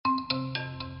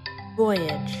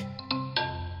Voyage.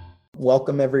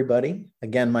 Welcome, everybody.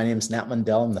 Again, my name is Nat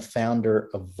Mundell. I'm the founder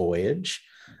of Voyage.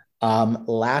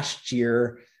 Last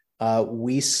year,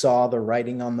 we saw the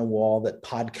writing on the wall that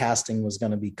podcasting was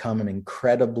going to become an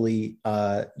incredibly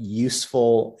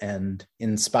useful and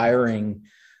inspiring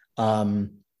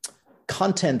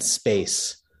content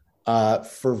space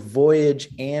for Voyage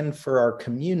and for our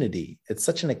community. It's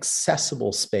such an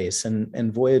accessible space,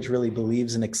 and Voyage really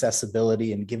believes in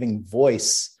accessibility and giving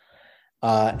voice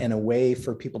and a way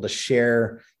for people to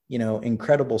share,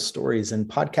 incredible stories. And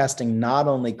podcasting not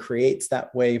only creates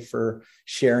that way for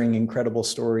sharing incredible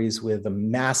stories with a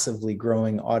massively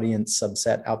growing audience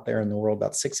subset out there in the world,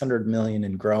 about 600 million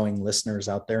and growing listeners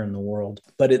out there in the world,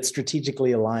 but it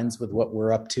strategically aligns with what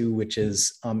we're up to, which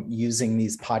is using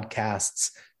these podcasts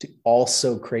to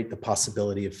also create the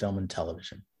possibility of film and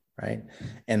television. Right.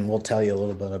 And we'll tell you a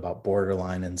little bit about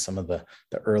Borderline and some of the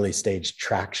early stage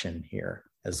traction here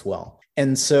as well.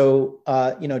 And so,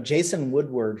 Jason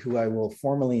Woodward, who I will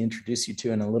formally introduce you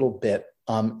to in a little bit,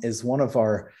 is one of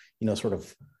our, sort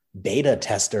of beta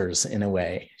testers in a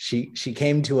way. She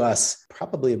came to us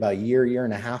probably about a year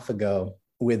and a half ago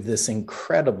with this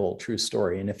incredible true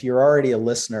story. And if you're already a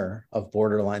listener of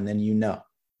Borderline, then you know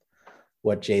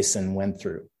what Jason went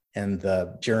through and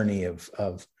the journey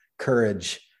of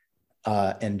courage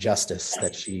and justice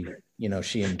that she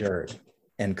endured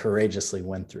and courageously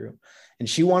went through. And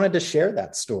she wanted to share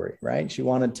that story, right? She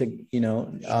wanted to,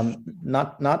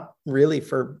 not really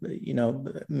for,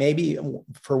 maybe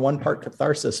for one part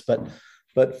catharsis,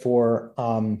 but for,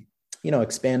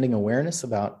 expanding awareness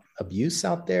about abuse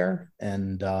out there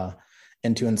and to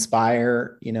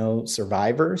inspire,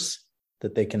 survivors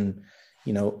that they can,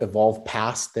 evolve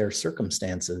past their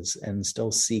circumstances and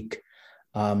still seek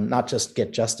not just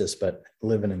get justice, but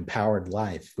live an empowered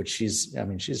life, which she's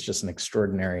just an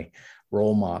extraordinary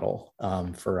role model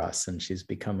for us. And she's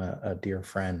become a dear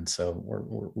friend. So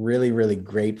we're really, really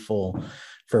grateful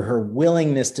for her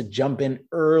willingness to jump in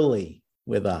early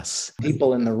with us.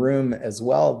 People in the room as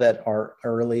well that are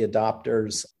early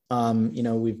adopters.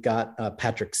 We've got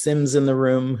Patrick Sims in the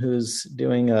room who's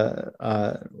doing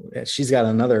she's got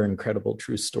another incredible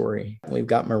true story. We've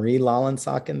got Marie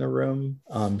Lalensak in the room.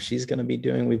 She's going to be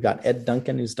we've got Ed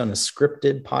Duncan, who's done a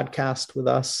scripted podcast with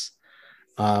us.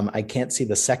 I can't see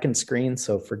the second screen,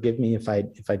 so forgive me if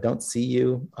I don't see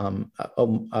you.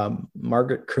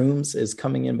 Margaret Crooms is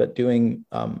coming in, but doing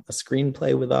a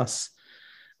screenplay with us.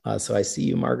 So I see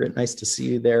you, Margaret. Nice to see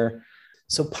you there.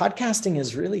 So podcasting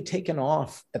has really taken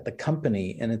off at the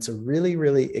company, and it's a really,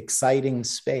 really exciting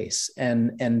space.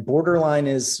 And Borderline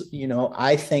is,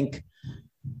 I think,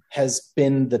 has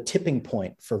been the tipping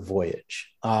point for Voyage.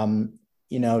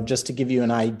 Just to give you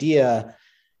an idea,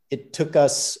 it took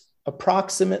us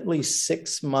approximately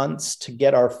 6 months to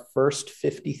get our first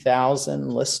 50,000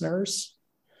 listeners,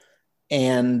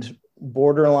 and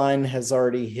Borderline has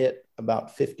already hit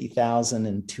about 50,000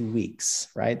 in 2 weeks,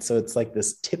 right? So it's like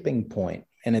this tipping point,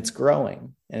 and it's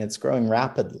growing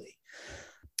rapidly.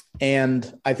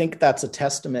 And I think that's a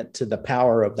testament to the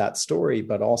power of that story,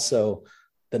 but also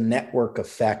the network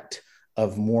effect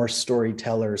of more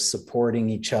storytellers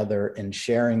supporting each other and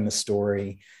sharing the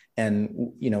story.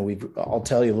 And, I'll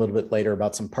tell you a little bit later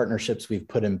about some partnerships we've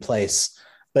put in place,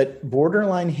 but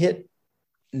Borderline hit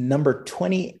number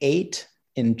 28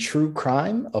 in true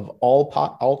crime of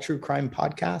all true crime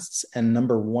podcasts, and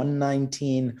number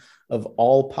 119 of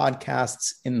all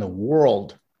podcasts in the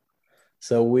world.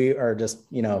 So we are just,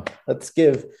 let's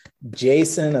give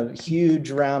Jason a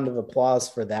huge round of applause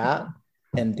for that.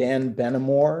 And Dan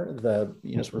Benamor, the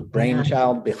sort of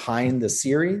brainchild behind the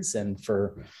series, and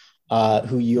for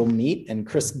who you'll meet, and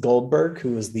Chris Goldberg,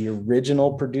 who is the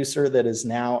original producer that is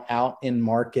now out in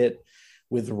market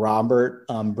with Robert,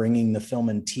 bringing the film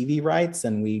and TV rights.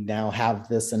 And we now have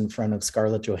this in front of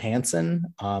Scarlett Johansson,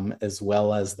 as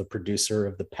well as the producer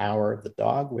of The Power of the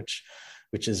Dog, which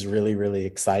is really, really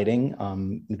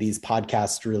exciting. These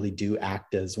podcasts really do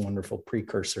act as wonderful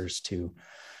precursors to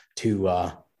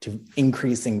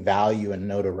increasing value and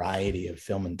notoriety of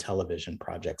film and television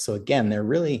projects. So again,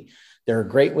 they're a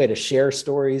great way to share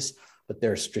stories, but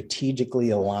they're strategically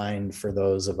aligned for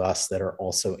those of us that are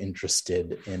also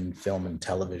interested in film and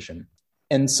television.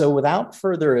 And so without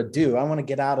further ado, I want to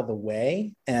get out of the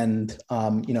way and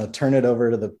turn it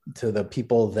over to the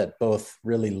people that both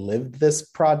really lived this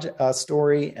project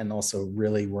story and also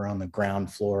really were on the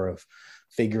ground floor of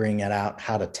figuring it out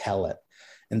how to tell it.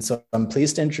 And so I'm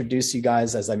pleased to introduce you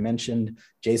guys, as I mentioned,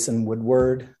 Jason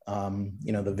Woodward,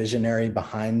 the visionary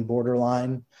behind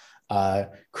Borderline,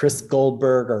 Chris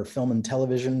Goldberg, our film and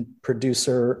television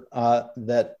producer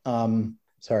that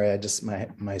Sorry,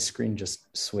 my screen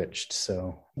just switched.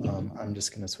 So I'm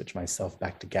just going to switch myself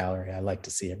back to gallery. I like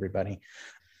to see everybody.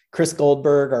 Chris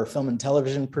Goldberg, our film and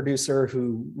television producer,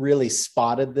 who really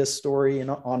spotted this story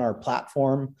on our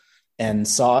platform and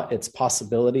saw its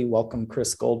possibility. Welcome,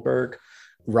 Chris Goldberg.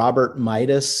 Robert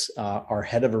Midas, our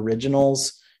head of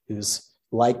originals, who's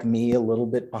like me, a little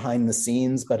bit behind the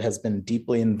scenes, but has been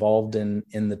deeply involved in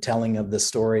the telling of the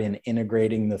story and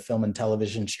integrating the film and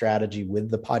television strategy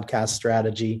with the podcast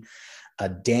strategy.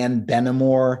 Dan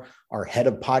Benamor, our head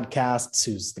of podcasts,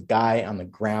 who's the guy on the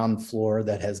ground floor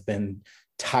that has been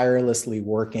tirelessly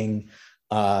working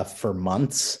for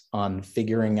months on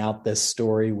figuring out this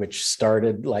story, which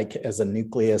started like as a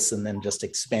nucleus and then just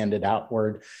expanded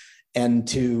outward. And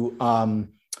to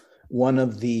one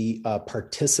of the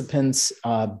participants,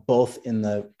 both in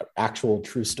the actual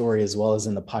true story as well as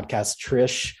in the podcast,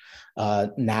 Trish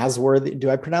Nasworthy. Do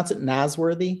I pronounce it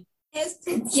Nasworthy?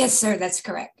 Yes, sir, that's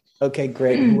correct. Okay,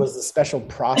 great. Who was the special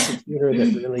prosecutor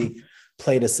that really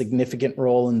played a significant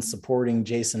role in supporting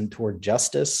Jason toward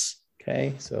justice.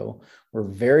 Okay, so we're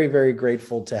very, very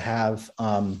grateful to have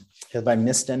I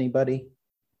missed anybody?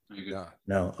 Yeah.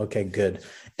 No, okay, good.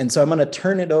 And so I'm going to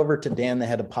turn it over to Dan, the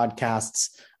head of podcasts.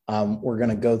 We're going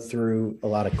to go through a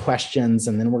lot of questions,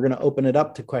 and then we're going to open it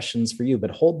up to questions for you,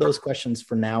 but hold those questions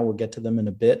for now. We'll get to them in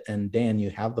a bit. And Dan, you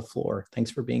have the floor.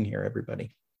 Thanks for being here,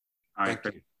 everybody. All right,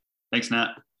 great. Thanks,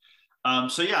 Nat. I'm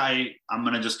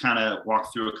going to just kind of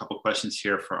walk through a couple questions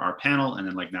here for our panel. And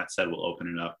then like Nat said, we'll open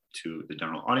it up to the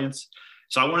general audience.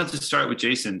 So I wanted to start with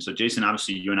Jason. So Jason,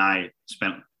 obviously you and I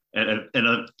spent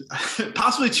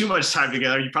possibly too much time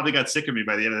together. You probably got sick of me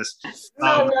by the end of this.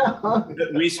 No.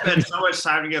 We spent so much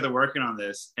time together working on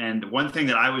this. And one thing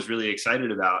that I was really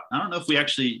excited about, I don't know if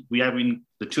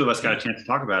the two of us got a chance to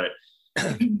talk about it.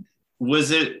 What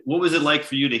was it like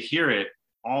for you to hear it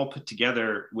all put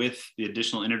together with the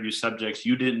additional interview subjects?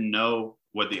 You didn't know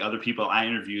what the other people I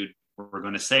interviewed were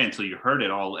going to say until you heard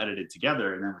it all edited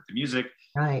together. And then with the music,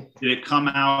 right. Did it come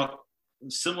out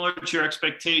similar to your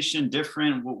expectation,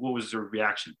 different? What was the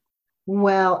reaction?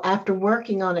 Well, after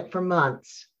working on it for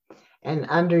months and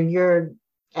under your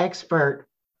expert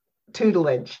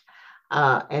tutelage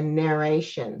and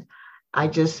narration, I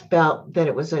just felt that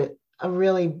it was a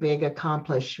really big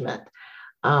accomplishment.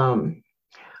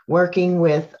 Working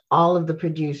with all of the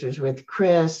producers, with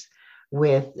Chris,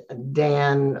 with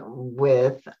Dan,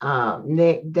 with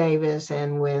Nick Davis,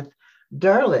 and with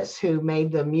Derlis, who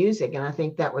made the music. And I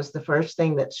think that was the first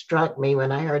thing that struck me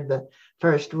when I heard the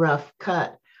first rough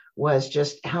cut, was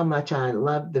just how much I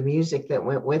loved the music that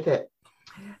went with it.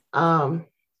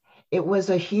 It was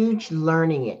a huge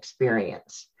learning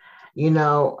experience. You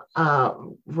know,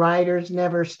 writers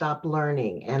never stop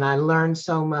learning. And I learned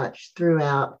so much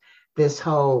throughout this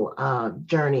whole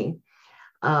journey.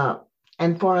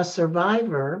 And for a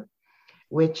survivor,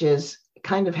 which is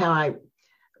kind of how I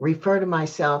refer to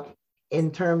myself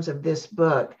in terms of this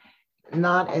book,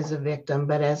 not as a victim,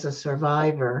 but as a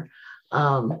survivor,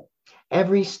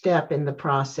 every step in the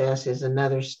process is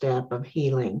another step of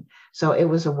healing. So it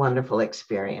was a wonderful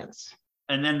experience.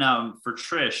 And then for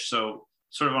Trish, so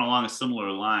sort of along a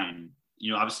similar line,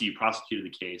 you know, obviously you prosecuted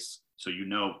the case, so you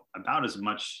know about as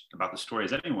much about the story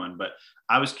as anyone, but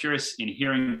I was curious, in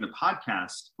hearing the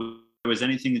podcast, was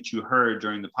anything that you heard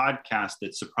during the podcast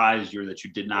that surprised you or that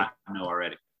you did not know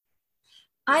already?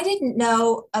 I didn't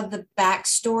know of the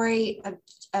backstory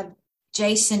of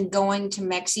Jason going to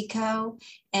Mexico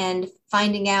and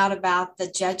finding out about the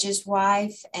judge's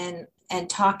wife and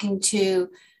talking to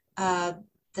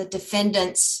the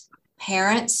defendant's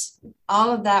parents.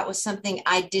 All of that was something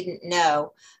I didn't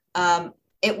know.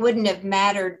 It wouldn't have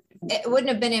mattered. It wouldn't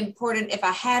have been important if I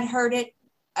had heard it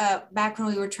back when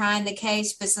we were trying the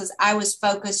case, because I was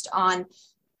focused on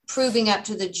proving up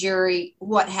to the jury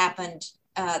what happened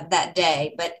that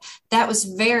day. But that was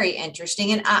very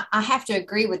interesting. And I have to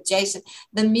agree with Jason.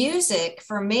 The music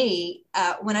for me,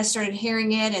 when I started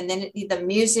hearing it, and then the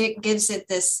music gives it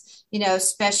this, you know,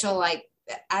 special, like,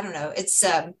 I don't know, it's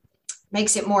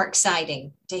makes it more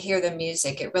exciting to hear the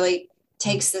music. It really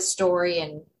takes the story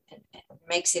and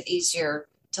makes it easier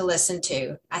to listen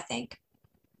to, I think.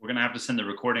 We're going to have to send the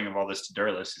recording of all this to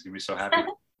Derlis. He's going to be so happy.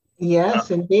 Yes,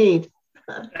 indeed.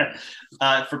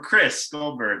 For Chris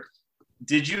Goldberg,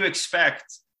 did you expect,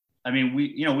 I mean,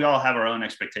 we all have our own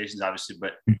expectations, obviously,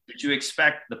 but did you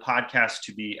expect the podcast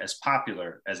to be as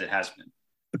popular as it has been?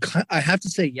 I have to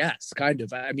say yes, kind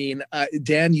of. I mean,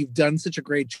 Dan, you've done such a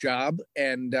great job.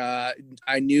 And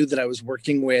I knew that I was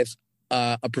working with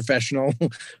a professional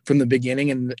from the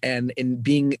beginning, and in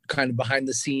being kind of behind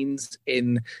the scenes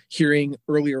in hearing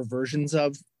earlier versions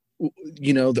of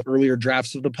the earlier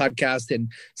drafts of the podcast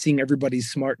and seeing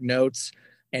everybody's smart notes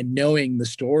and knowing the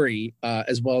story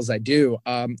as well as I do,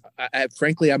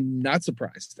 frankly, I'm not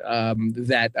surprised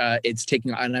that it's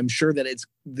taking, and I'm sure that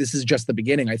this is just the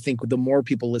beginning. I think the more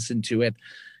people listen to it,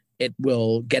 it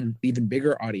will get an even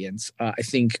bigger audience. I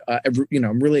think,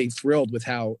 I'm really thrilled with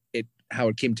how it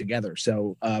came together.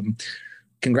 So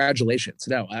congratulations.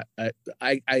 No,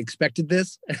 I expected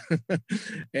this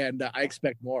and I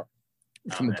expect more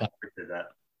from the podcast. I appreciate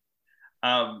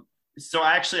that. So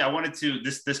actually, I wanted to,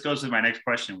 this goes with my next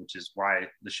question, which is why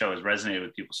the show has resonated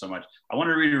with people so much. I want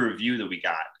to read a review that we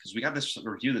got, because we got this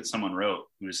review that someone wrote,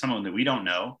 who is someone that we don't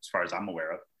know, as far as I'm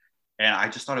aware of. And I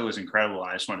just thought it was incredible.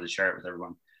 I just wanted to share it with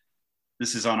everyone.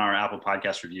 This is on our Apple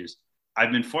Podcast reviews.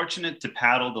 I've been fortunate to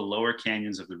paddle the lower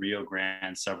canyons of the Rio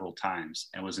Grande several times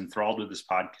and was enthralled with this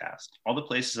podcast. All the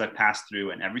places I've passed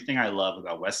through and everything I love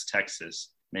about West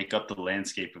Texas make up the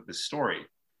landscape of this story.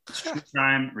 It's true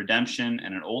crime, redemption,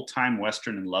 and an old-time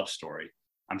Western and love story.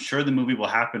 I'm sure the movie will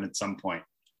happen at some point.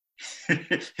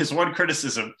 His one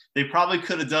criticism, they probably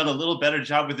could have done a little better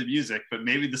job with the music, but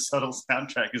maybe the subtle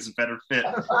soundtrack is a better fit.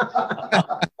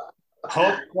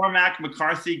 Hope Cormac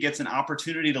McCarthy gets an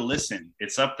opportunity to listen.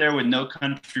 It's up there with No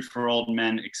Country for Old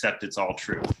Men, except it's all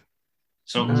true.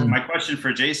 So my question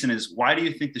for Jason is, why do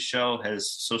you think the show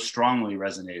has so strongly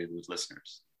resonated with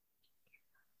listeners?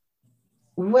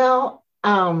 Well,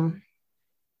 for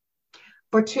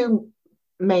two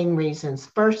main reasons.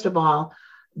 First of all,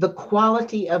 the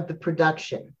quality of the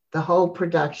production, the whole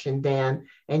production, Dan,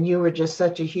 and you were just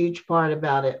such a huge part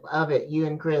of it, you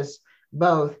and Chris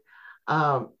both,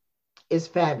 is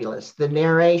fabulous. The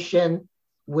narration,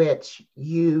 which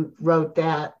you wrote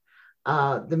that,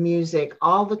 the music,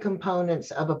 all the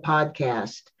components of a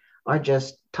podcast are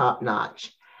just top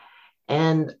notch.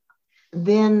 And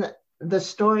then the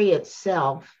story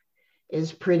itself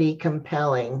is pretty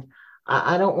compelling.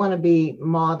 I don't want to be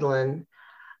maudlin,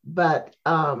 but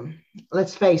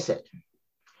let's face it.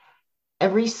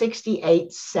 Every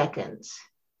 68 seconds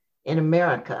in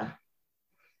America,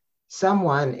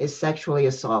 someone is sexually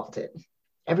assaulted.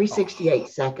 Every 68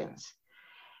 seconds.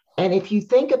 And if you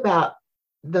think about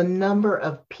the number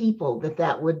of people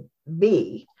that would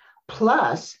be,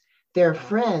 plus their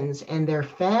friends and their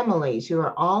families who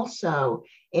are also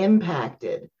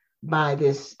impacted by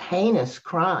this heinous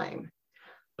crime.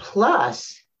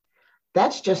 Plus,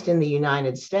 that's just in the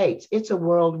United States. It's a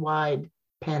worldwide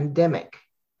pandemic.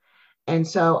 And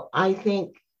so I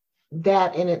think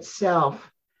that in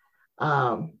itself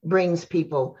brings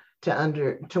people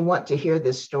to want to hear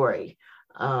this story,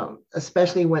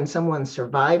 especially when someone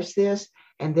survives this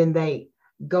and then they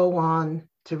go on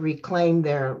to reclaim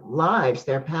their lives,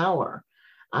 their power.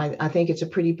 I think it's a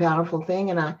pretty powerful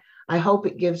thing. And I hope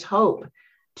it gives hope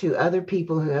to other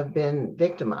people who have been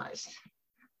victimized.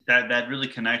 That really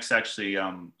connects. Actually,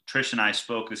 Trish and I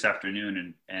spoke this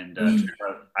afternoon, and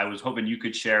I was hoping you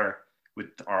could share with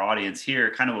our audience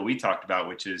here kind of what we talked about,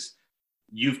 which is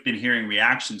you've been hearing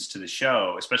reactions to the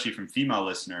show, especially from female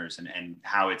listeners, and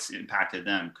how it's impacted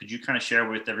them. Could you kind of share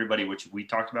with everybody what we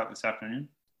talked about this afternoon?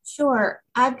 Sure.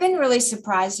 I've been really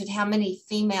surprised at how many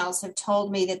females have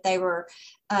told me that they were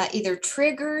either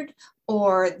triggered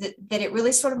or that it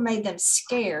really sort of made them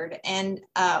scared. And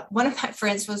one of my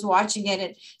friends was watching it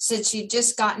and said she'd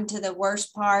just gotten to the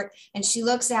worst part, and she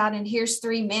looks out and hears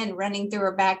 3 men running through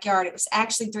her backyard. It was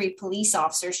actually 3 police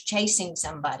officers chasing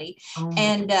somebody. Oh.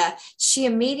 And she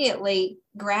immediately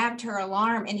grabbed her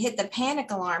alarm and hit the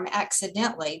panic alarm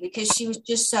accidentally because she was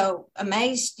just so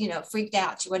amazed, freaked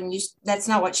out. She wasn't used, that's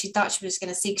not what she thought she was going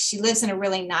to see, because she lives in a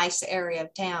really nice area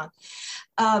of town.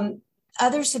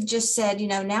 Others have just said,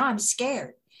 now I'm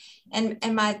scared. And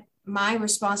my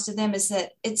response to them is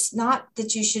that it's not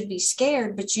that you should be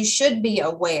scared, but you should be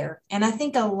aware. And I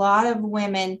think a lot of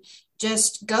women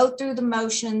just go through the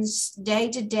motions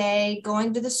day to day,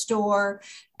 going to the store,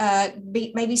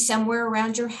 maybe somewhere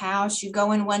around your house. You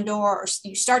go in one door or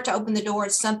you start to open the door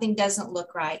and something doesn't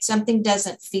look right. Something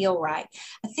doesn't feel right.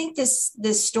 I think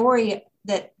this story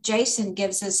that Jason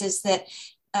gives us is that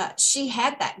she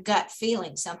had that gut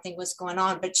feeling something was going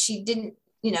on, but she didn't,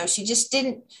 she just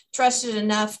didn't trust it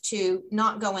enough to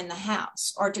not go in the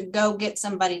house or to go get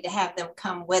somebody to have them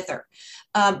come with her.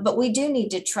 But we do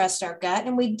need to trust our gut,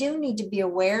 and we do need to be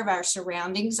aware of our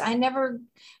surroundings. I never,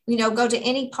 go to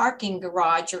any parking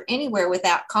garage or anywhere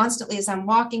without constantly, as I'm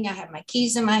walking, I have my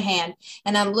keys in my hand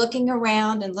and I'm looking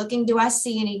around and looking, do I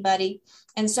see anybody?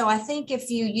 And so I think if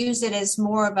you use it as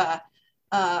more of a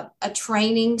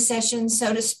training session,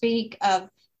 so to speak, of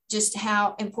just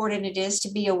how important it is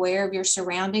to be aware of your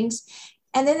surroundings.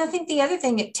 And then I think the other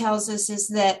thing it tells us is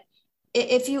that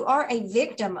if you are a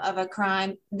victim of a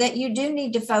crime, that you do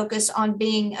need to focus on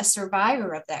being a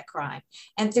survivor of that crime.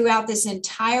 And throughout this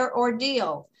entire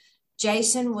ordeal,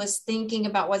 Jason was thinking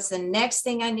about what's the next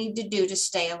thing I need to do to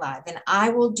stay alive. And I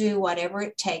will do whatever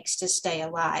it takes to stay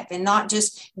alive, and not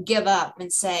just give up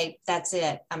and say, that's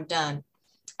it, I'm done.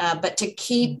 But to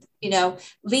keep,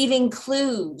 leaving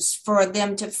clues for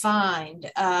them to find,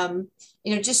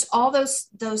 just all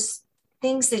those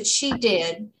things that she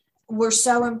did were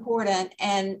so important.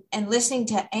 And listening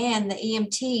to Anne, the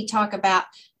EMT, talk about,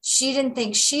 she didn't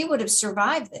think she would have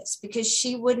survived this because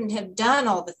she wouldn't have done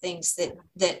all the things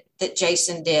that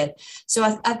Jason did.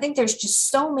 So I think there's just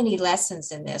so many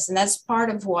lessons in this, and that's part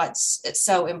of what's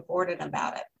so important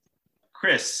about it.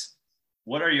 Chris,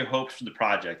 what are your hopes for the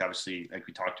project? Obviously, like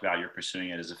we talked about, you're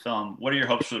pursuing it as a film. What are your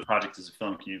hopes for the project as a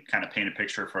film? Can you kind of paint a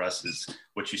picture for us as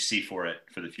what you see for it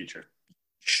for the future?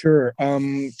 Sure.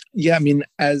 Yeah, I mean,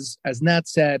 as Nat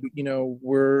said,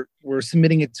 we're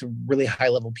submitting it to really high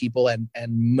level people, and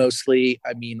mostly,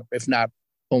 I mean, if not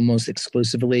almost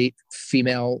exclusively,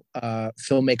 female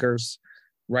filmmakers,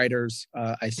 writers.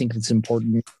 I think it's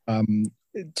important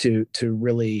to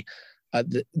really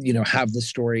have the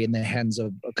story in the hands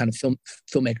of kind of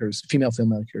filmmakers, female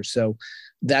filmmakers. So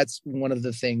that's one of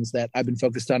the things that I've been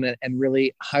focused on, and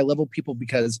really high level people,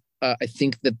 because I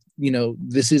think that,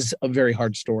 this is a very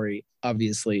hard story,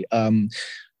 obviously. And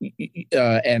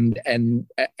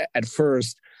at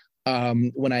first,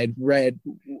 when I read,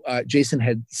 Jason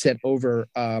had sent over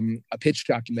a pitch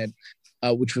document,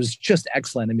 which was just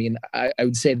excellent. I mean, I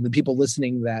would say to the people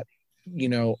listening that,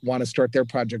 want to start their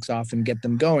projects off and get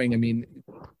them going. I mean,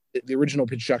 the original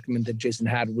pitch document that Jason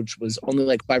had, which was only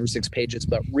like 5 or 6 pages,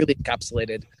 but really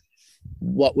encapsulated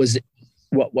what was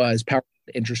powerful,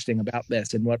 interesting about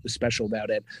this and what was special about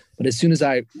it. But as soon as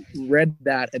I read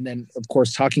that, and then of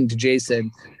course talking to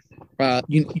Jason,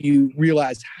 you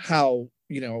realize how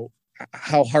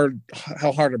hard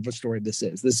of a story this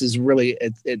is. This is really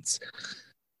it's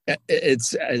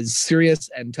as serious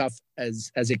and tough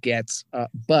as it gets,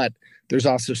 but there's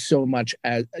also so much,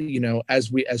 as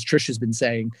Trish has been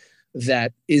saying,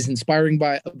 that is inspiring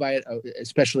by it,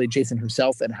 especially Jason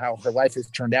herself and how her life has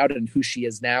turned out and who she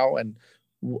is now and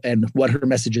what her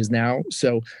message is now.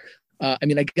 So I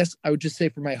mean, I guess I would just say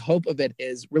for my hope of it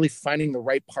is really finding the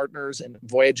right partners, and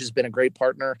Voyage has been a great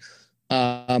partner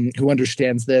who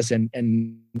understands this, and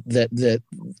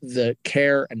the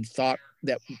care and thought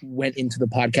that went into the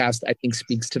podcast, I think,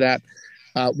 speaks to that.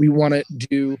 We want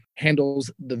to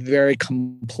handles the very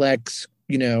complex,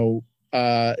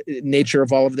 nature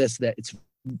of all of this, that it's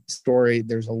story.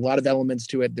 There's a lot of elements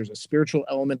to it. There's a spiritual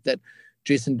element that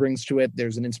Jason brings to it.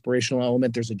 There's an inspirational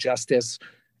element. There's a justice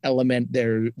element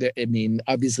there. I mean,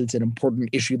 obviously it's an important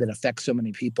issue that affects so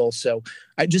many people. So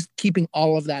I just keeping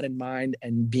all of that in mind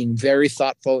and being very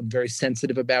thoughtful and very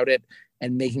sensitive about it,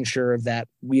 and making sure that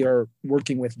we are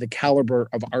working with the caliber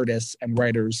of artists and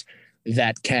writers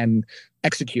that can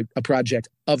execute a project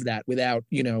of that without,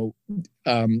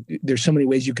 there's so many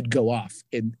ways you could go off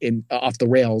off the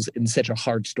rails in such a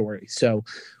hard story. So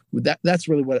that's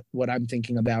really what I'm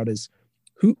thinking about, is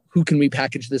who can we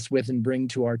package this with and bring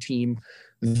to our team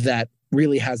that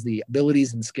really has the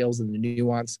abilities and skills and the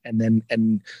nuance, and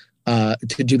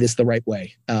to do this the right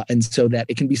way. And so that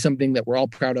it can be something that we're all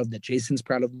proud of, that Jason's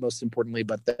proud of most importantly,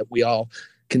 but that we all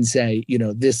can say,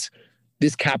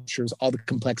 this captures all the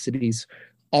complexities,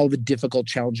 all the difficult,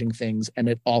 challenging things, and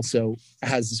it also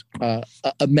has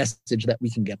a message that we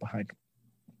can get behind.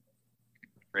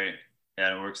 Great.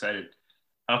 Yeah, we're excited.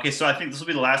 Okay, so I think this will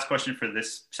be the last question for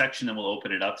this section, and we'll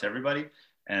open it up to everybody.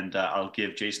 And I'll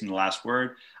give Jason the last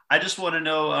word. I just want to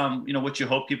know, what you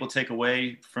hope people take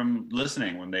away from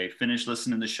listening when they finish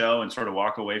listening to the show and sort of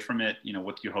walk away from it.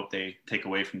 What you hope they take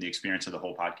away from the experience of the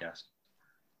whole podcast.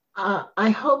 I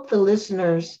hope the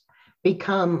listeners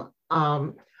become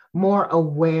more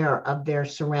aware of their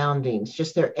surroundings,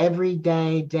 just their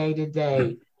everyday,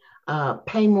 day-to-day,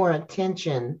 pay more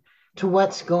attention to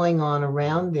what's going on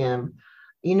around them.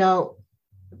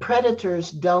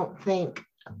 Predators don't think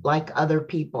like other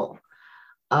people.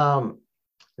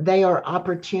 They are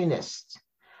opportunists.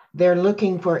 They're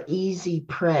looking for easy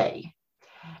prey.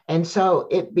 And so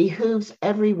it behooves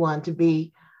everyone to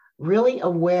be really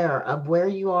aware of where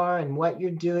you are and what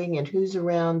you're doing and who's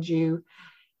around you.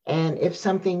 And if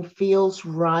something feels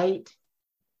right,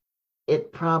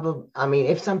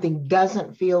 if something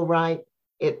doesn't feel right,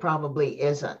 it probably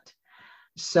isn't.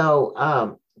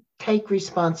 So take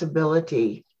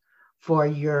responsibility for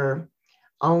your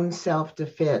own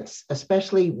self-defense,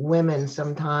 especially women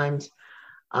sometimes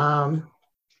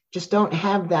just don't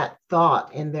have that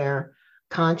thought in their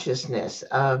consciousness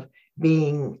of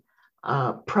being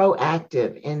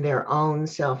proactive in their own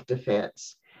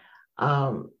self-defense.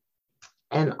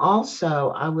 And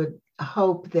also, I would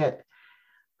hope that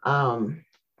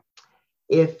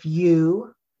if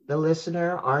you, the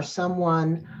listener, or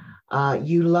someone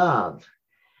you love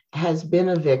has been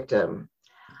a victim,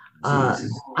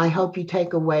 I hope you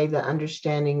take away the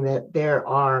understanding that there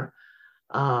are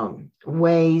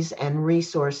ways and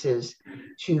resources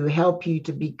to help you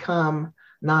to become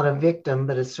not a victim,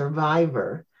 but a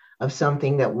survivor of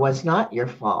something that was not your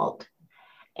fault,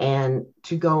 and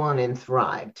to go on and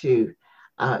thrive, to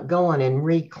go on and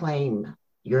reclaim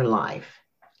your life,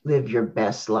 live your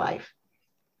best life.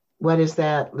 What is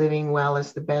that? Living well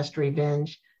is the best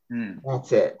revenge.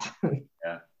 That's it.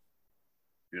 Yeah.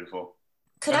 Beautiful.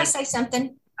 Could I say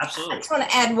something? Absolutely. I just want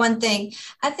to add one thing.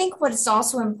 I think what is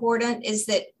also important is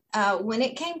that when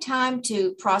it came time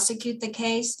to prosecute the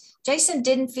case, Jason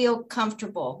didn't feel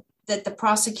comfortable that the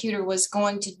prosecutor was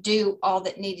going to do all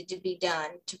that needed to be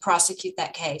done to prosecute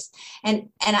that case.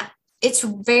 It's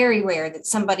very rare that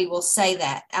somebody will say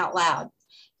that out loud,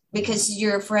 because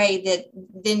you're afraid that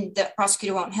then the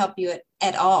prosecutor won't help you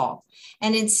at all.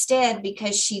 And instead,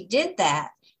 because she did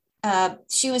that,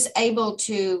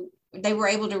 they were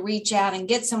able to reach out and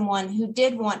get someone who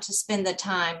did want to spend the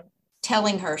time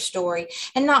telling her story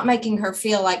and not making her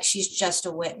feel like she's just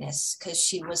a witness, because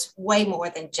she was way more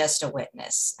than just a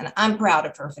witness. And I'm proud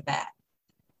of her for that.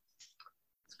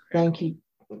 Thank you,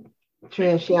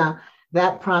 Trish. Yeah,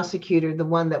 that prosecutor, the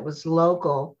one that was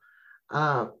local,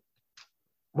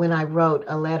 when I wrote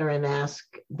a letter and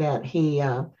asked that he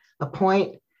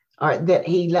appoint, or that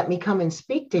he let me come and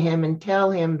speak to him and tell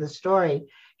him the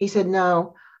story, he said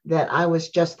no, that I was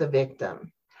just the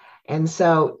victim. And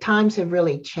so times have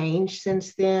really changed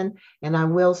since then. And I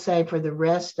will say, for the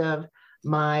rest of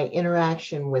my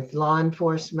interaction with law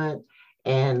enforcement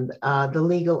and the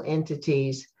legal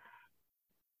entities,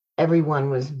 everyone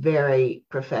was very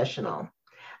professional.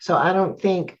 So I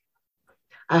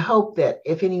hope that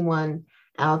if anyone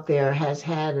out there has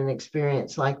had an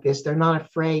experience like this, they're not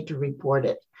afraid to report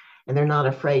it, and they're not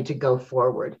afraid to go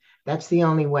forward. That's the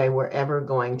only way we're ever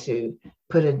going to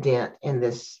put a dent in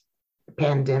this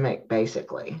pandemic,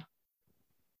 basically.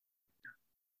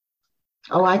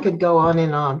 Oh, I could go on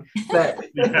and on, but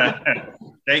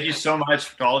thank you so much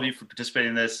for all of you for participating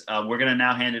in this. We're going to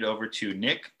now hand it over to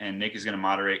Nick, and Nick is going to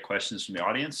moderate questions from the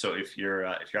audience. So if you're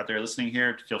out there listening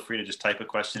here, feel free to just type a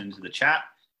question into the chat,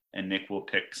 and Nick will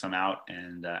pick some out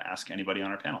and ask anybody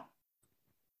on our panel.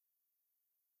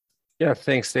 Yeah,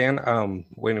 thanks, Dan.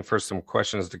 Waiting for some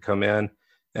questions to come in.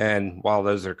 And while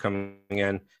those are coming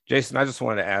in, Jason, I just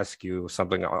wanted to ask you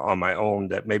something on my own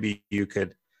that maybe you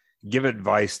could give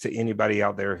advice to anybody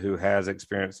out there who has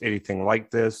experienced anything like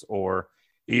this, or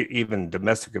even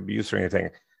domestic abuse or anything,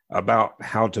 about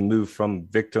how to move from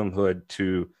victimhood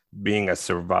to being a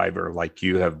survivor like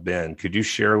you have been. Could you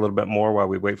share a little bit more while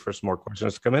we wait for some more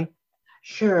questions to come in?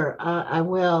 Sure, I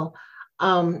will.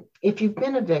 If you've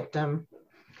been a victim,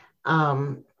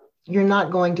 you're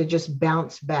not going to just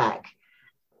bounce back.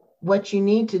 What you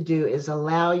need to do is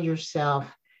allow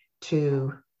yourself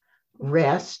to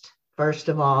rest, first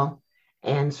of all,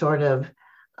 and sort of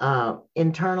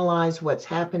internalize what's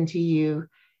happened to you.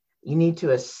 You need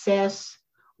to assess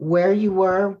where you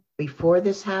were before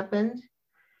this happened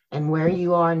and where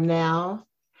you are now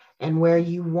and where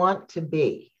you want to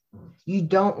be. You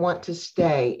don't want to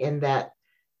stay in that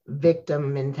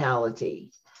victim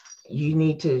mentality. You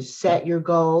need to set your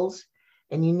goals,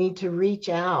 and you need to reach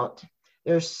out.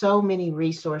 There's so many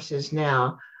resources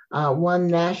now. One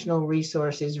national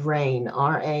resource is RAINN,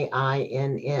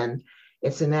 RAINN.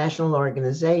 It's a national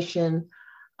organization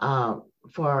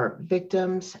for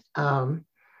victims,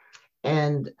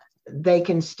 and they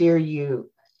can steer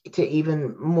you to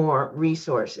even more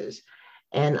resources.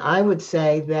 And I would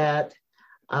say that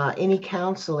any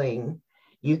counseling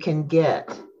you can get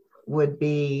would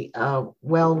be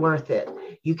well worth it.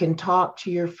 You can talk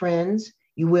to your friends.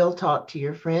 You will talk to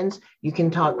your friends. You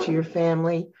can talk to your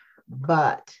family.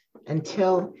 But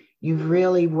until you've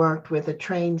really worked with a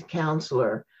trained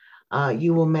counselor,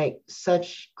 you will make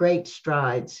such great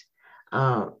strides,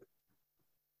 more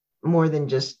than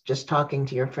just talking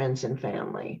to your friends and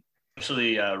family.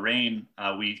 Actually, RAINN,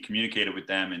 we communicated with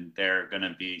them, and they're going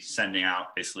to be sending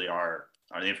out basically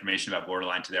the information about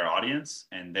borderline to their audience,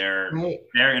 and their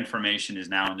information is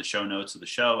now in the show notes of the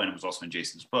show, and it was also in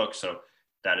Jason's book. So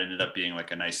that ended up being like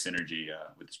a nice synergy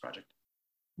with this project.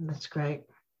 That's great.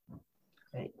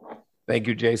 Thank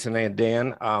you, Jason and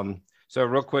Dan. So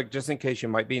real quick, just in case you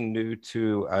might be new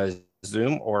to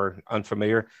Zoom or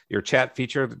unfamiliar, your chat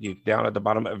feature down at the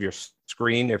bottom of your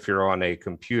screen, if you're on a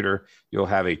computer, you'll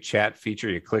have a chat feature.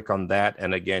 You click on that,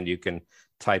 and again, you can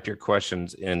type your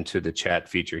questions into the chat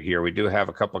feature here. We do have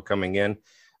a couple coming in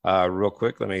real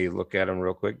quick. Let me look at them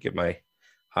real quick, get my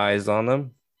eyes on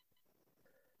them.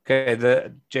 Okay,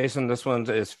 Jason, this one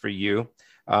is for you.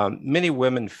 Many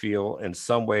women feel in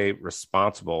some way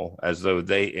responsible, as though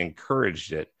they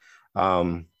encouraged it.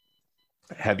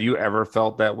 Have you ever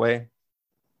felt that way?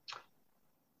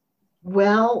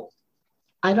 Well,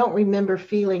 I don't remember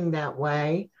feeling that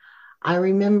way. I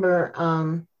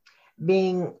remember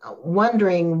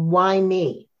wondering, why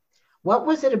me? What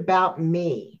was it about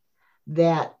me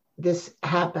that this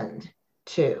happened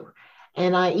to?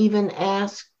 And I even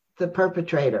asked the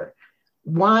perpetrator,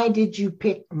 why did you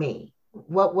pick me?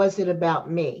 What was it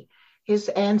about me? His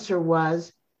answer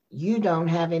was, you don't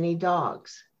have any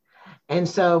dogs. And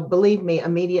so, believe me,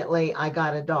 immediately I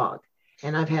got a dog,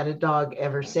 and I've had a dog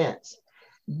ever since.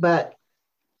 But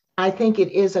I think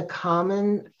it is a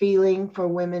common feeling for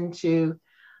women to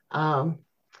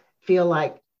feel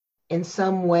like in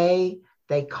some way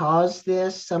they caused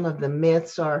this. Some of the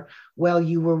myths are, well,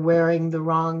 you were wearing the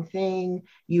wrong thing,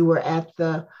 you were at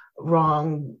the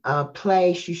wrong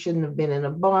place, you shouldn't have been in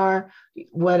a bar,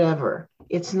 whatever.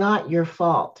 It's not your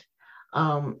fault.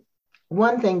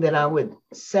 One thing that I would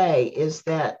say is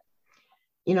that,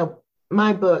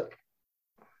 my book,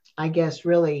 I guess,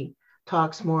 really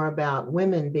talks more about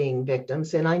women being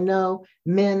victims, and I know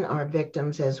men are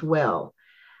victims as well.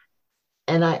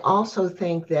 And I also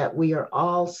think that we are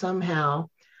all somehow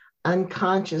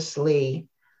unconsciously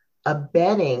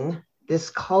abetting this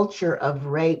culture of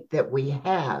rape that we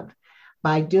have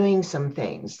by doing some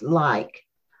things like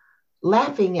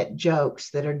laughing at jokes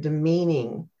that are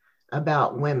demeaning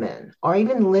about women, or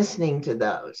even listening to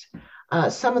those.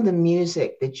 Some of the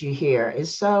music that you hear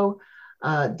is so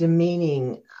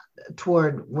demeaning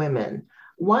toward women.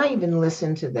 Why even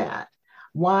listen to that?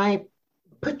 Why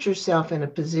put yourself in a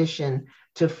position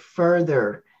to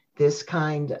further this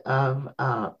kind of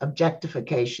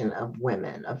objectification of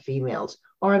women, of females,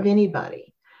 or of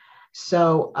anybody?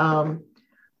 So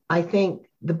I think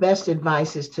the best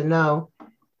advice is to know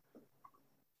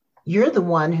you're the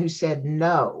one who said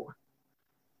no.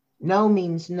 No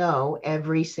means no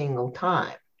every single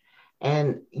time.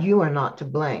 And you are not to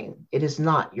blame. It is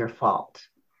not your fault.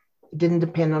 It didn't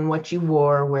depend on what you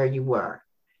wore, where you were,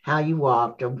 how you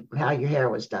walked, or how your hair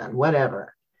was done,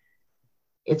 whatever.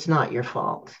 It's not your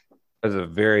fault. That's a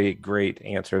very great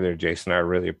answer there, Jason. I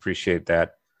really appreciate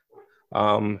that.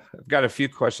 I've got a few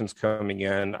questions coming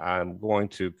in. I'm going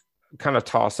to kind of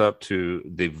toss up to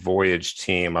the Voyage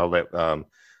team. I'll let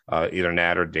either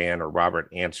Nat or Dan or Robert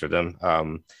answer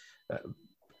them.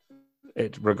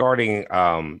 Regarding,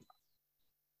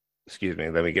 excuse me,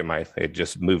 let me get it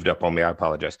just moved up on me. I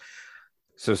apologize.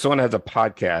 So someone has a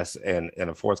podcast and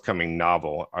a forthcoming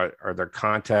novel. Are there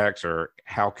contacts, or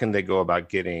how can they go about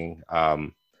getting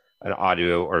an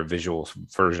audio or visual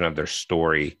version of their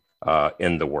story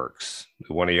in the works?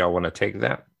 One of y'all want to take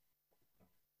that?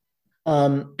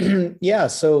 Yeah.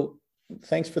 So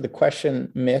thanks for the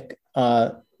question, Mick.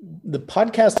 The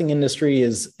podcasting industry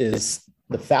is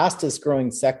the fastest growing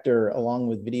sector, along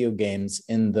with video games,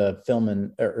 in the film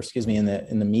in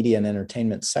the media and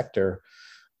entertainment sector,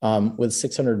 with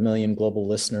 600 million global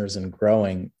listeners and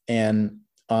growing. And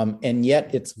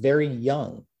yet it's very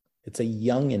young. It's a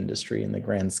young industry in the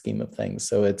grand scheme of things.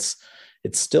 So it's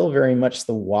still very much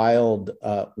the wild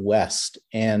West.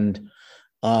 And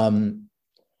so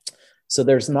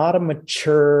there's not a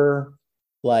mature,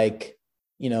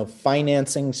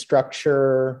 financing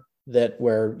structure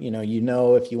where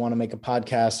if you want to make a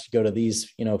podcast, you go to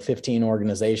these 15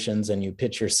 organizations and you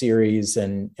pitch your series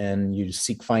and you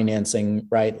seek financing,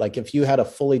 right? Like if you had a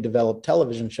fully developed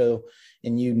television show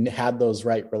and you had those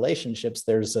right relationships,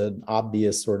 there's an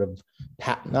obvious sort of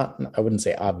I wouldn't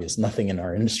say obvious, nothing in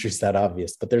our industry is that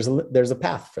obvious, but there's a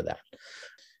path for that.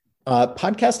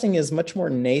 Podcasting is much more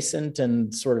nascent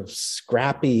and sort of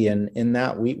scrappy, and in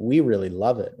that we really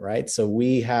love it, right? So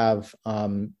we have,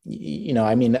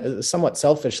 somewhat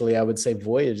selfishly, I would say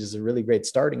Voyage is a really great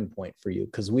starting point for you,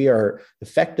 because we are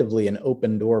effectively an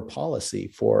open door policy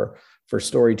for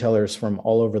storytellers from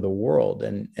all over the world.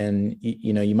 And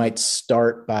you might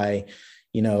start by,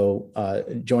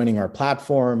 joining our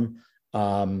platform,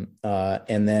 and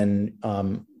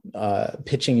then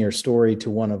pitching your story to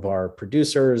one of our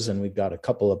producers. And we've got a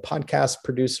couple of podcast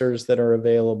producers that are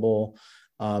available.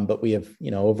 But we have,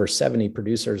 over 70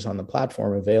 producers on the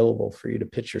platform available for you to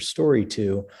pitch your story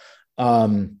to.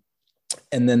 And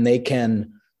then they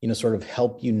can sort of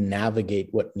help you navigate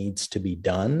what needs to be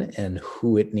done and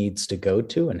who it needs to go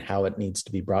to and how it needs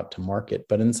to be brought to market.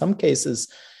 But in some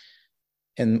cases,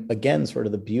 and again, sort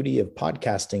of the beauty of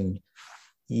podcasting,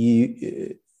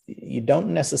 you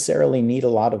don't necessarily need a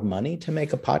lot of money to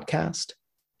make a podcast,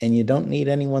 and you don't need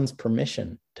anyone's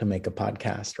permission to make a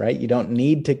podcast, right? You don't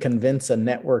need to convince a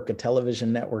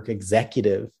television network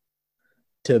executive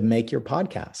to make your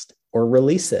podcast or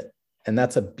release it. And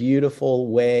that's a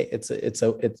beautiful way. It's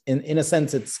in a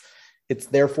sense, it's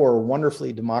therefore a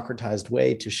wonderfully democratized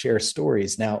way to share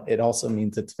stories. Now, it also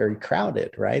means it's very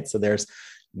crowded, right? So there's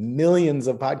millions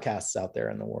of podcasts out there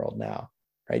in the world now,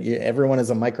 right? Everyone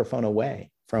is a microphone away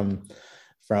from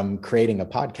creating a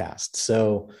podcast.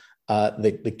 So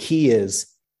the key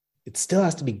is it still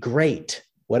has to be great.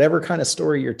 Whatever kind of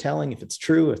story you're telling, if it's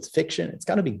true, if it's fiction, it's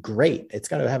got to be great. It's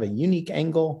got to have a unique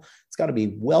angle. It's got to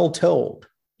be well told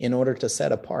in order to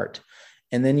set apart.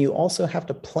 And then you also have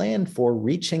to plan for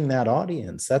reaching that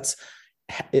audience. That's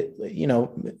it,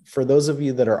 for those of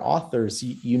you that are authors,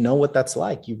 you know what that's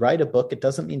like. You write a book, it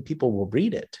doesn't mean people will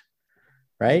read it,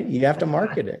 right? You have to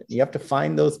market it. You have to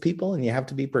find those people, and you have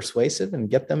to be persuasive and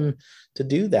get them to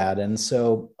do that. And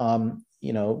so,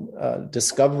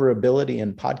 discoverability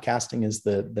in podcasting is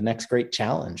the next great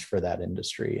challenge for that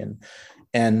industry.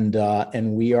 And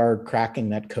we are cracking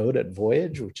that code at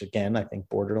Voyage, which again, I think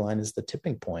Borderline is the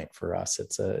tipping point for us.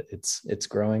 It's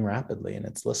growing rapidly in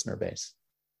its listener base.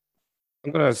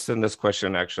 I'm going to send this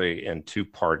question actually in two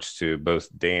parts to both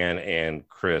Dan and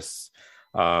Chris.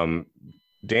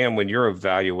 Dan, when you're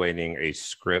evaluating a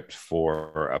script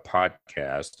for a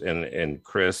podcast, and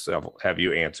Chris, I'll have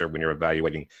you answer when you're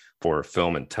evaluating for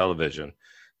film and television,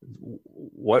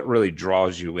 what really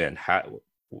draws you in?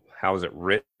 How is it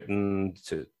written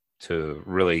to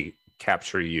really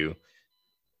capture you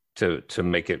to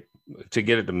make it, to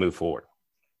get it to move forward?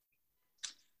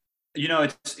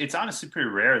 It's honestly pretty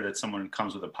rare that someone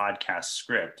comes with a podcast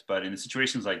script, but in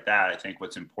situations like that, I think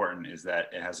what's important is that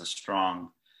it has a strong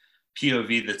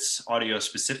POV that's audio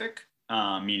specific,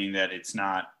 meaning that it's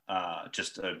not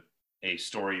just a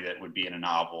story that would be in a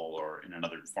novel or in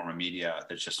another form of media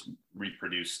that's just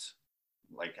reproduced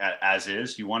like as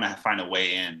is. You want to find a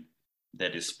way in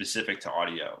that is specific to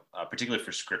audio, particularly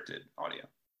for scripted audio.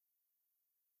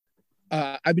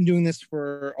 I've been doing this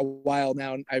for a while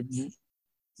now, and I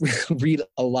read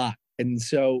a lot. And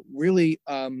so really,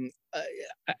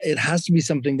 it has to be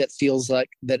something that feels like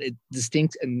that it's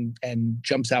distinct and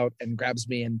jumps out and grabs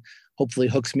me and hopefully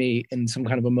hooks me in some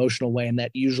kind of emotional way. And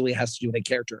that usually has to do with a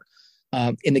character.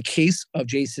 In the case of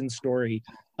Jason's story,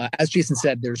 as Jason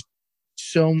said, there's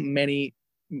so many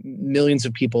millions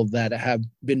of people that have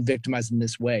been victimized in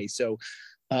this way. So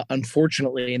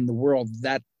unfortunately in the world,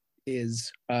 that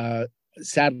is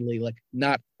sadly like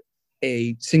not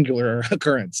a singular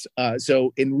occurrence.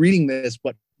 So in reading this,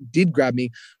 what did grab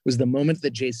me was the moment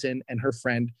that Jason and her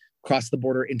friend crossed the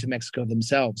border into Mexico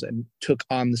themselves and took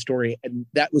on the story. And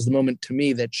that was the moment to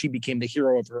me that she became the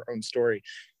hero of her own story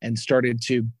and started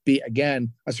to be,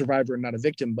 again, a survivor and not a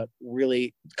victim, but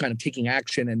really kind of taking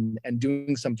action and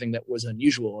doing something that was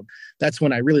unusual. And that's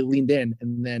when I really leaned in.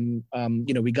 And then,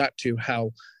 we got to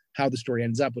how the story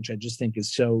ends up, which I just think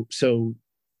is so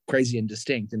crazy and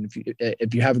distinct. And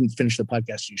if you haven't finished the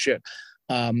podcast, you should.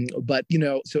 But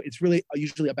so it's really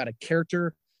usually about a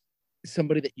character,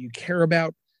 somebody that you care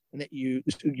about, and that you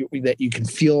can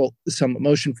feel some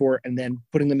emotion for, and then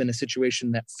putting them in a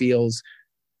situation that feels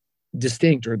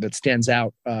distinct or that stands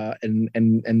out. And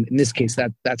in this case,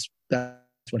 that's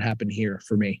what happened here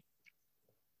for me.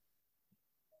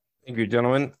 Thank you,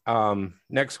 gentlemen.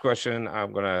 Next question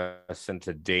I'm going to send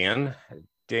to Dan.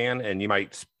 Dan, and you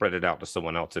might spread it out to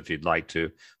someone else if you'd like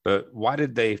to, but why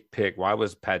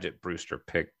was Paget Brewster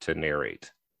picked to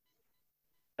narrate?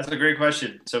 That's a great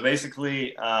question. So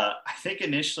basically, I think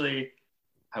initially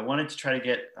I wanted to try to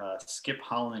get Skip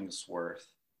Hollingsworth,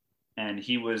 and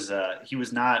he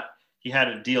had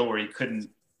a deal where he couldn't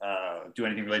do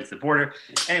anything related to the border.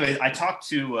 Anyway, I talked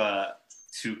to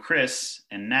Chris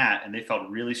and Nat, and they felt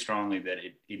really strongly that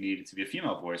it needed to be a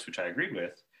female voice, which I agreed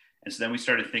with. And so then we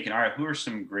started thinking, all right, who are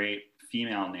some great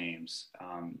female names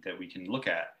that we can look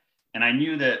at? And I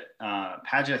knew that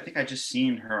Paget, I think I just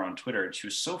seen her on Twitter, and she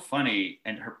was so funny,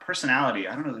 and her personality,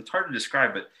 I don't know, it's hard to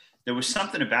describe, but there was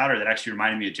something about her that actually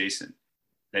reminded me of Jason.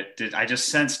 I just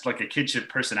sensed like a kidship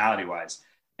personality wise.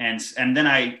 And then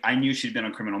I knew she'd been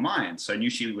on Criminal Minds, so I knew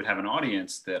she would have an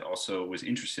audience that also was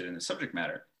interested in the subject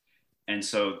matter. And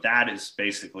so that is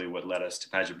basically what led us to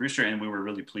Paget Brewster. And we were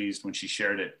really pleased when she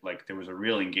shared it. Like there was a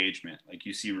real engagement. Like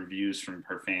you see reviews from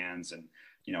her fans and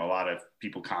you know, a lot of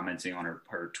people commenting on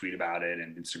her tweet about it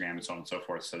and Instagram and so on and so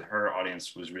forth. So her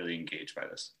audience was really engaged by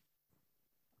this.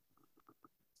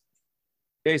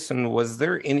 Jason, was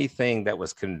there anything that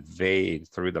was conveyed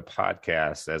through the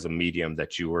podcast as a medium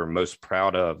that you were most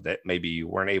proud of that maybe you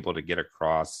weren't able to get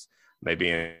across, maybe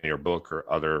in your book or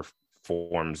other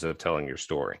forms of telling your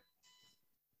story?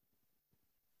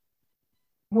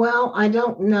 Well, I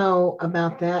don't know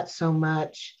about that so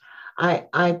much.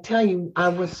 I tell you, I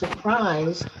was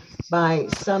surprised by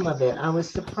some of it. I was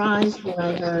surprised when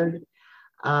I heard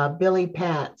Billy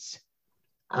Patt's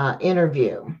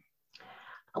interview.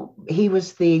 He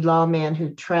was the lawman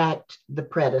who tracked the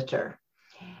predator.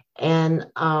 And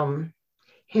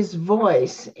his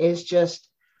voice is just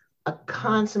a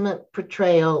consummate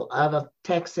portrayal of a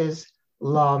Texas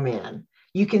lawman.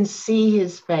 You can see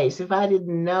his face. If I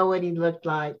didn't know what he looked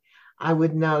like, I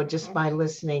would know just by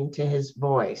listening to his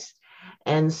voice.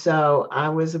 And so I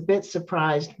was a bit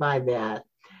surprised by that.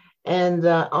 And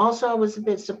also I was a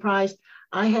bit surprised.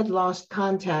 I had lost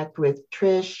contact with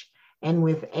Trish and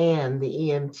with Anne, the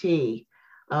EMT,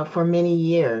 for many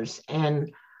years.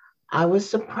 And I was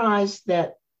surprised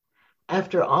that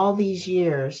after all these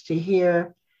years to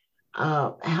hear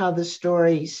how the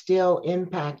story still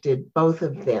impacted both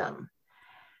of them.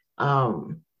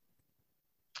 I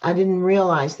didn't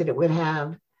realize that it would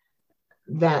have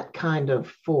that kind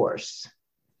of force.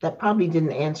 That probably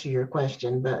didn't answer your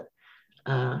question, but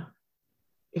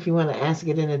if you want to ask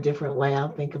it in a different way, I'll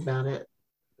think about it.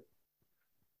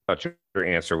 I thought your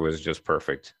answer was just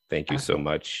perfect. Thank you so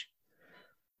much.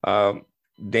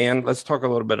 Dan, let's talk a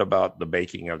little bit about the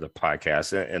baking of the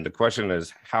podcast. And the question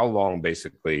is, how long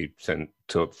basically from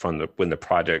when the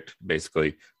project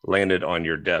basically landed on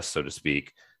your desk, so to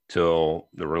speak, till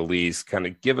the release? Kind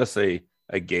of give us a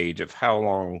gauge of how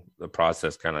long the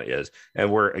process kind of is.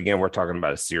 And we're talking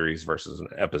about a series versus an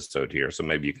episode here. So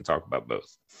maybe you can talk about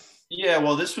both. Yeah,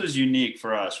 well, this was unique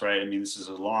for us, right? I mean, this is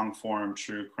a long form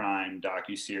true crime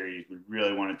docuseries. We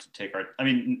really wanted to take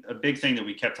a big thing that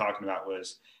we kept talking about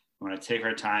was we want to take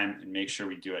our time and make sure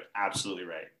we do it absolutely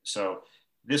right. So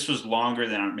this was longer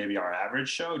than maybe our average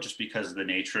show, just because of the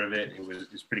nature of it. It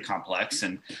was pretty complex.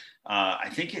 And I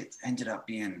think it ended up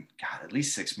being, at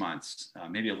least 6 months,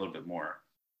 maybe a little bit more.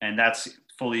 And that's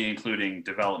fully including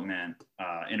development,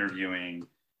 interviewing,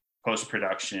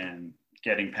 post-production,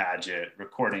 getting Paget,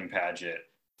 recording Paget,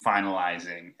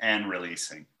 finalizing, and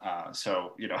releasing.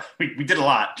 So, we did a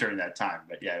lot during that time,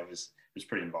 but yeah, it was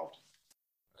pretty involved.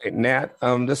 Okay, Nat,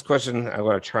 this question, I'm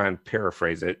going to try and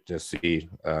paraphrase it, just see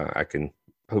I can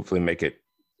hopefully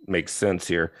make sense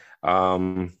here.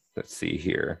 Let's see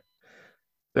here.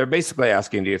 They're basically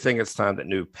asking, do you think it's time that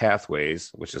new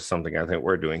pathways, which is something I think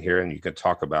we're doing here, and you can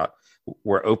talk about,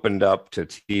 were opened up to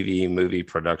TV, movie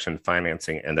production,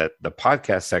 financing, and that the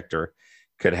podcast sector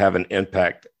could have an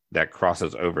impact that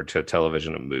crosses over to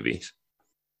television and movies?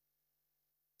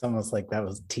 It's almost like that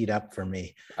was teed up for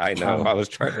me. I know. I was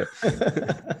trying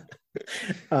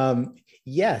to.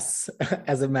 Yes,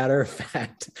 as a matter of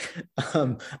fact.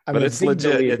 But it's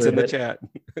legit. It's in the chat.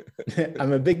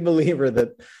 I'm a big believer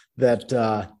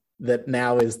that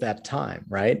now is that time,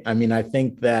 right? I mean, I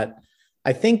think that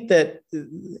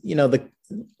the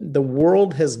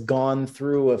world has gone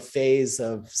through a phase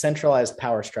of centralized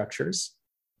power structures,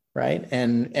 right?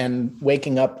 And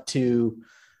waking up to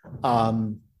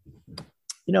a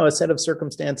set of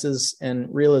circumstances and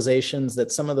realizations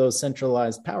that some of those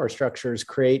centralized power structures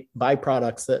create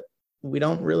byproducts that we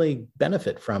don't really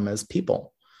benefit from as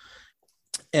people.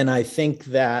 And I think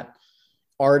that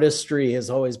artistry has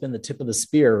always been the tip of the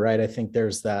spear, right? I think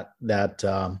there's that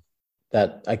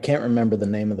I can't remember the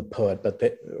name of the poet, but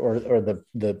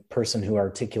the person who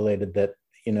articulated that,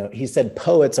 he said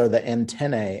poets are the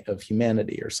antennae of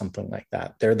humanity or something like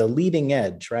that. They're the leading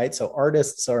edge, right? So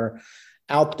artists are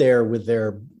out there with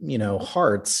their,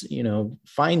 hearts,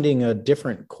 finding a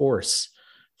different course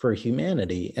for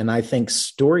humanity. And I think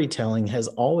storytelling has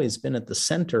always been at the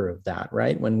center of that,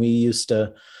 right? When we used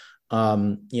to,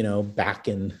 back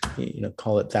in,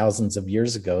 call it thousands of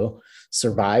years ago,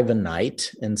 survive a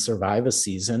night and survive a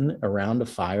season around a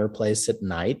fireplace at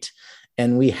night.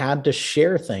 And we had to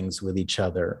share things with each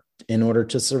other in order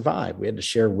to survive. We had to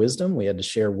share wisdom. We had to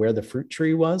share where the fruit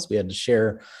tree was. We had to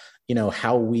share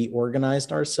how we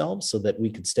organized ourselves so that we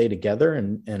could stay together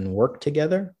and work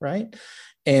together, right?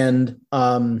 And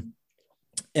so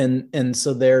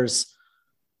there's,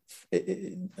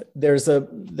 there's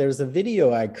a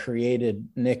video I created,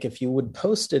 Nick, if you would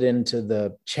post it into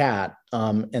the chat,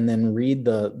 and then read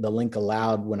the link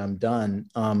aloud when I'm done.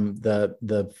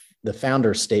 The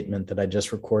founder statement that I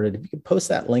just recorded, if you could post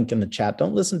that link in the chat.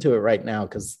 Don't listen to it right now,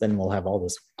 because then we'll have all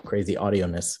this crazy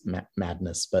audio-ness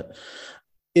madness. But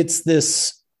it's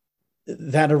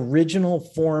that original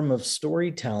form of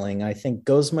storytelling, I think,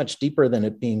 goes much deeper than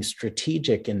it being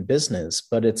strategic in business,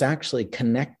 but it's actually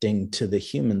connecting to the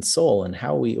human soul and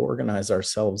how we organize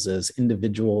ourselves as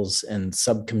individuals and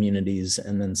sub-communities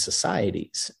and then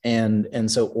societies.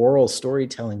 And so oral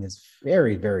storytelling is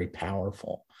very, very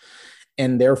powerful.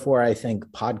 And therefore, I think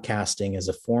podcasting as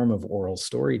a form of oral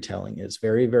storytelling is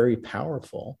very, very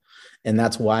powerful. And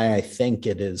that's why I think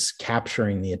it is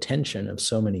capturing the attention of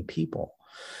so many people.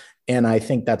 And I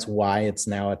think that's why it's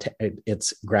now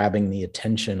it's grabbing the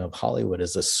attention of Hollywood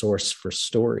as a source for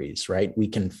stories, right? We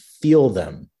can feel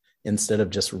them instead of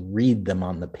just read them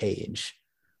on the page.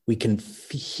 We can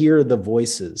hear the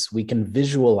voices. We can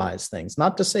visualize things.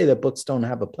 Not to say that books don't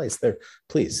have a place.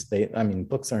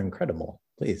 Books are incredible,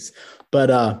 please.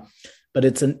 But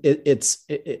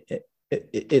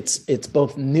it's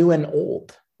both new and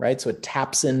old, right? So it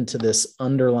taps into this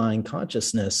underlying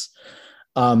consciousness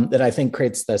that I think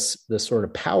creates this sort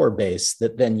of power base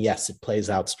that then, yes, it plays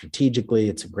out strategically.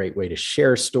 It's a great way to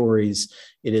share stories.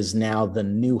 It is now the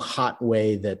new hot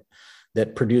way that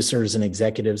producers and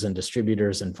executives and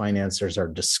distributors and financiers are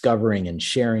discovering and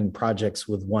sharing projects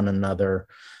with one another.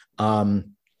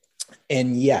 And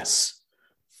yes,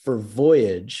 for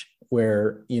Voyage,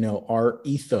 where, our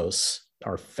ethos,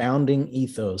 our founding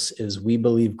ethos is we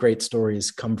believe great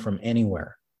stories come from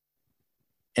anywhere,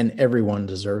 and everyone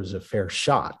deserves a fair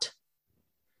shot.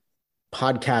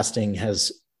 Podcasting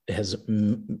has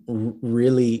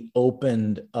really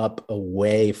opened up a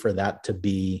way for that to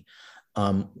be,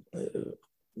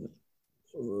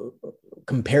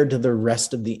 compared to the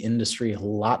rest of the industry, a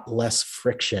lot less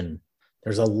friction.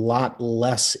 There's a lot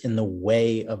less in the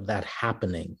way of that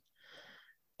happening.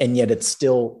 And yet it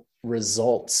still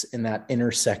results in that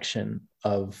intersection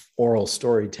of oral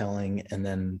storytelling and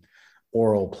then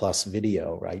oral plus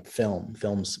video, right? Film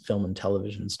and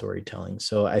television storytelling.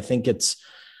 So I think it's,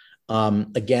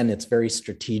 again, it's very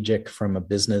strategic from a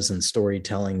business and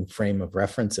storytelling frame of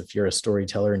reference. If you're a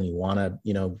storyteller and you want to,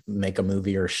 make a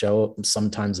movie or show,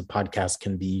 sometimes a podcast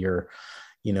can be your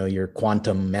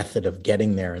quantum method of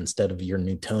getting there instead of your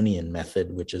Newtonian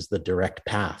method, which is the direct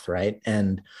path, right?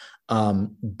 And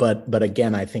but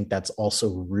again, I think that's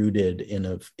also rooted in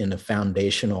a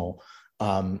foundational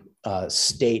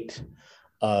state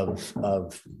of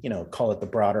call it the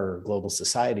broader global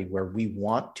society, where we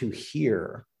want to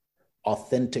hear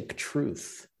authentic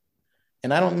truth.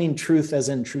 And I don't mean truth as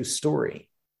in true story.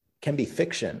 It can be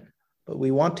fiction, but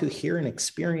we want to hear and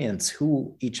experience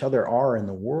who each other are in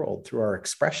the world through our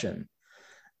expression.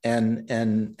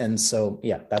 And so,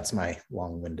 yeah, that's my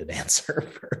long-winded answer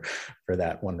for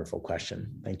that wonderful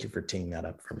question. Thank you for teeing that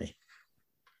up for me.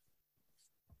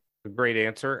 Great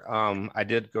answer. I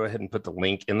did go ahead and put the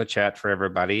link in the chat for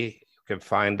everybody. You can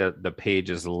find the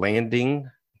page is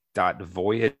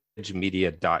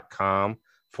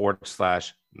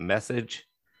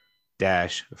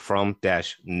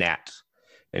landing.voyagemedia.com/message-from-nat.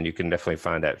 And you can definitely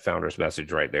find that founder's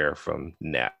message right there from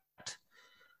Nat.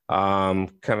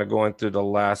 Kind of going through the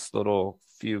last little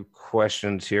few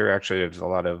questions here. Actually, there's a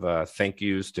lot of thank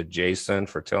yous to Jason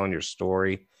for telling your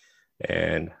story,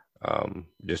 and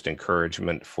just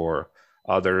encouragement for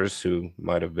others who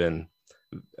might have been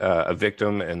a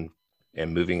victim and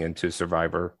moving into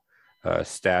survivor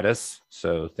status.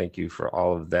 So thank you for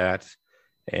all of that.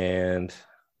 And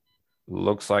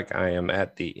looks like I am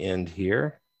at the end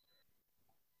here.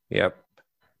 Yep.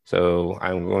 So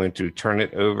I'm going to turn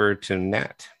it over to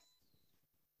Nat.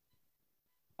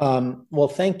 Well,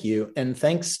 thank you. And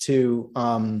thanks to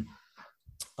Dan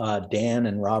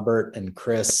and Robert and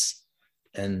Chris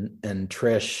and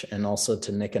Trish, and also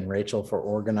to Nick and Rachel for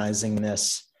organizing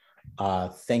this.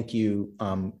 Thank you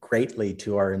greatly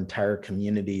to our entire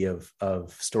community of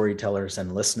storytellers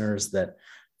and listeners that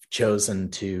have chosen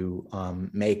to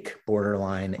make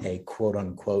Borderline a quote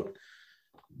unquote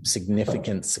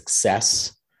significant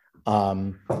success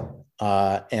and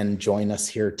join us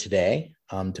here today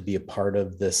to be a part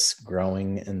of this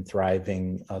growing and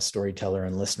thriving storyteller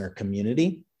and listener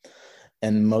community.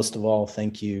 And most of all,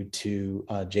 thank you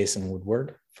to Jason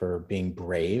Woodward for being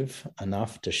brave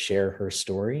enough to share her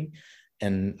story,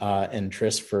 and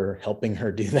Tris for helping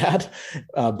her do that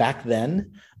back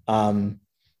then.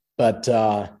 But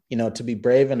to be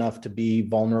brave enough to be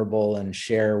vulnerable and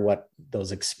share what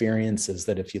those experiences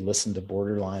that if you listen to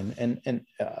Borderline, and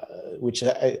which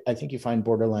I think you find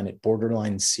Borderline at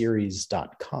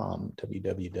borderlineseries.com,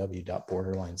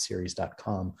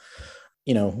 www.borderlineseries.com.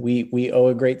 You know, we owe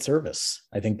a great service.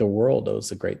 I think the world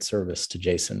owes a great service to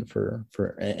Jason for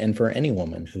any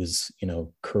woman who's, you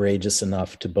know, courageous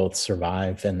enough to both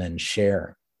survive and then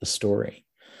share the story.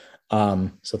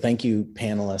 So thank you,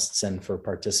 panelists, and for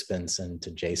participants, and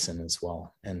to Jason as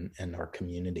well, and our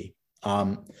community.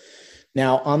 Now,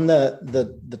 on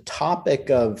the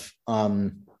topic of,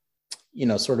 you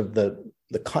know, sort of the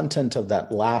content of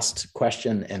that last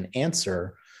question and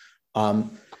answer,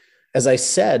 as I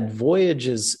said, Voyage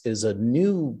is a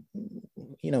new,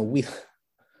 you know, we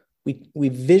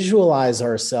visualize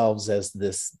ourselves as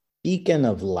this beacon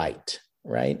of light,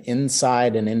 right?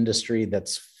 Inside an industry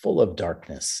that's full of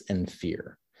darkness and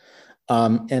fear.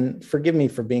 And forgive me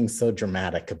for being so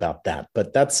dramatic about that,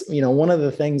 but that's, you know, one of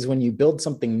the things when you build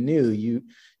something new, you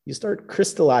start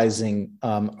crystallizing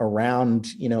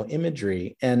around, you know,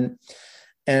 imagery. And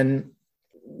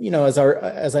you know,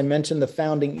 as I mentioned, the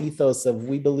founding ethos of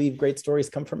we believe great stories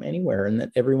come from anywhere and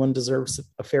that everyone deserves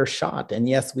a fair shot. And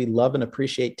yes, we love and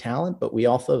appreciate talent, but we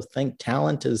also think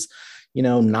talent is, you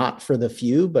know, not for the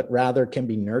few, but rather can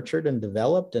be nurtured and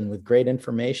developed. And with great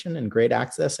information and great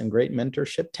access and great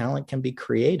mentorship, talent can be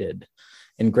created,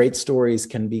 and great stories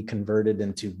can be converted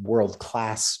into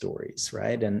world-class stories,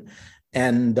 right? And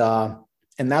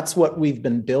that's what we've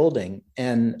been building.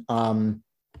 And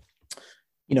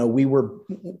you know,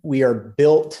 we are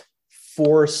built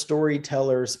for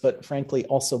storytellers, but frankly,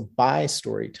 also by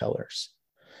storytellers.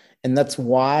 And that's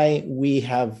why we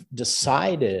have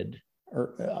decided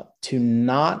to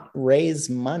not raise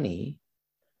money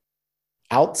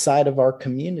outside of our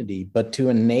community, but to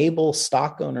enable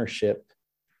stock ownership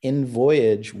in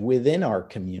Voyage within our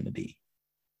community.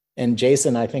 And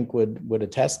Jason, I think, would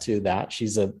attest to that.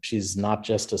 She's not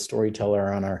just a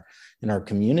storyteller in our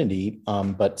community,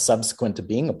 but subsequent to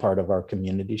being a part of our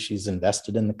community, she's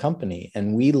invested in the company.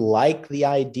 And we like the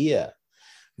idea.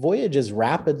 Voyage is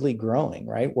rapidly growing,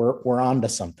 right? We're onto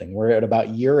something. We're at about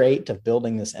year 8 of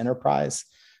building this enterprise.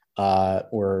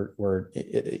 We're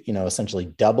you know, essentially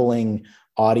doubling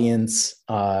audience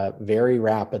very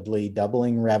rapidly,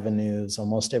 doubling revenues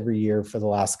almost every year for the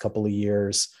last couple of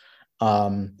years.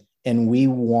 And we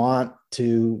want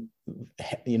to,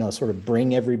 you know, sort of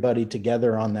bring everybody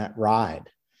together on that ride.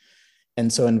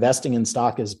 And so investing in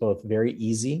stock is both very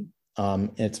easy.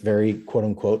 It's very, quote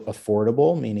unquote,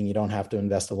 affordable, meaning you don't have to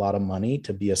invest a lot of money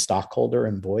to be a stockholder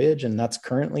in Voyage. And that's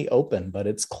currently open, but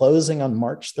it's closing on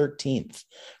March 13th,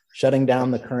 shutting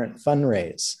down the current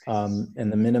fundraise.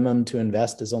 And the minimum to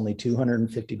invest is only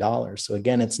 $250. So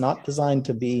again, it's not designed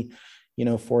to be, you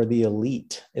know, for the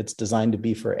elite. It's designed to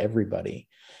be for everybody.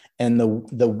 And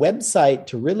the website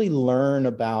to really learn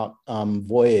about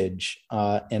Voyage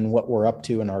and what we're up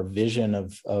to and our vision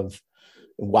of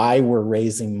why we're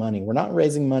raising money. We're not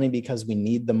raising money because we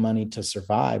need the money to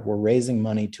survive. We're raising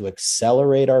money to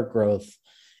accelerate our growth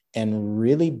and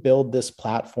really build this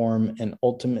platform and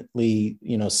ultimately,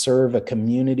 you know, serve a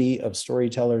community of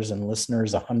storytellers and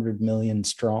listeners 100 million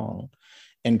strong,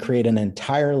 and create an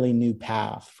entirely new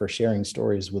path for sharing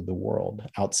stories with the world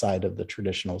outside of the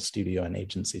traditional studio and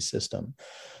agency system.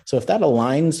 So if that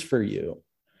aligns for you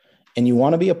and you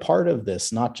want to be a part of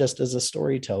this, not just as a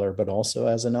storyteller, but also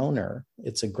as an owner,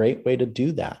 it's a great way to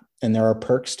do that. And there are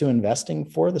perks to investing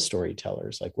for the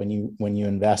storytellers. Like when you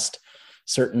invest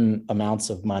certain amounts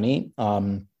of money,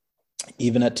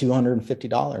 even at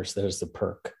 $250, there's the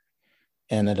perk.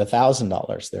 And at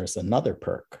 $1,000, there's another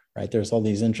perk, right? There's all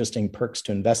these interesting perks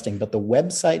to investing, but the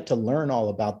website to learn all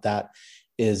about that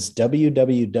is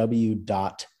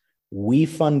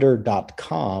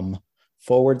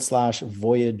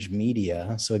www.wefunder.com/Voyage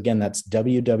Media. So again, that's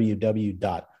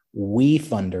www.wefunder,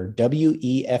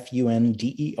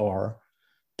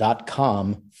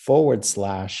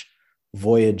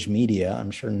 WEFUNDER.com/Voyage Media.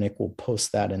 I'm sure Nick will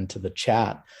post that into the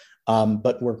chat.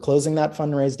 But we're closing that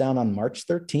fundraise down on March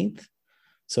 13th.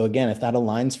 So again, if that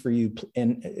aligns for you,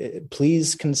 and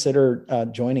please consider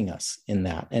joining us in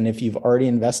that. And if you've already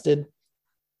invested,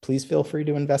 please feel free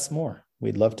to invest more.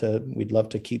 We'd love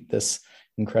to keep this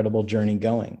incredible journey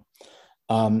going.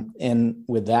 And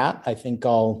with that, I think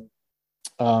I'll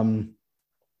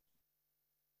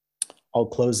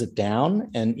close it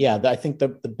down. And yeah, I think the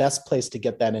best place to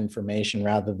get that information,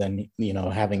 rather than, you know,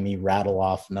 having me rattle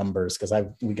off numbers, because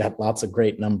we got lots of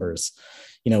great numbers.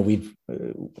 You know, we've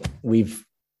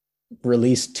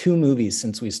released 2 movies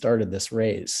since we started this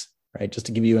raise, right? Just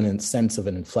to give you a sense of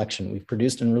an inflection, we've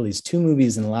produced and released 2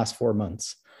 movies in the last 4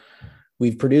 months.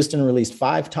 We've produced and released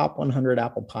 5 top 100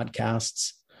 Apple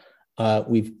podcasts.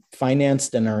 We've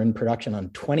financed and are in production on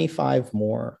 25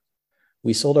 more.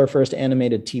 We sold our first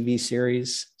animated TV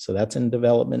series, so that's in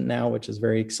development now, which is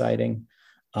very exciting.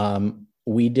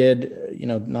 We did,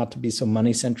 not to be so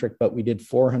money centric, but we did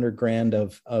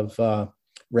 $400,000 of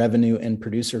revenue and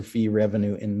producer fee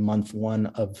revenue in month 1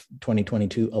 of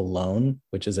 2022 alone,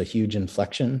 which is a huge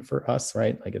inflection for us,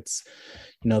 right? Like it's,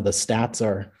 the stats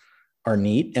are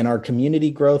neat, and our community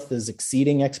growth is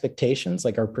exceeding expectations.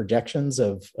 Like our projections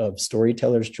of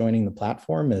storytellers joining the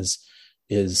platform is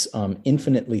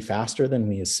infinitely faster than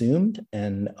we assumed,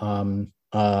 and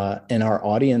our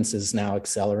audience is now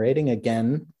accelerating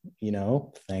again.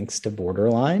 Thanks to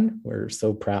Borderline, we're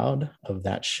so proud of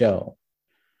that show.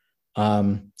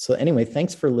 So anyway,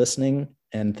 thanks for listening,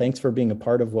 and thanks for being a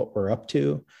part of what we're up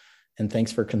to, and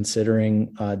thanks for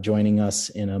considering joining us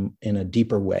in a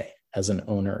deeper way as an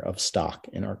owner of stock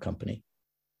in our company.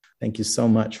 Thank you so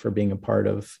much for being a part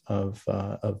of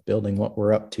building what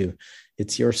we're up to.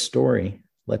 It's your story.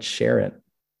 Let's share it.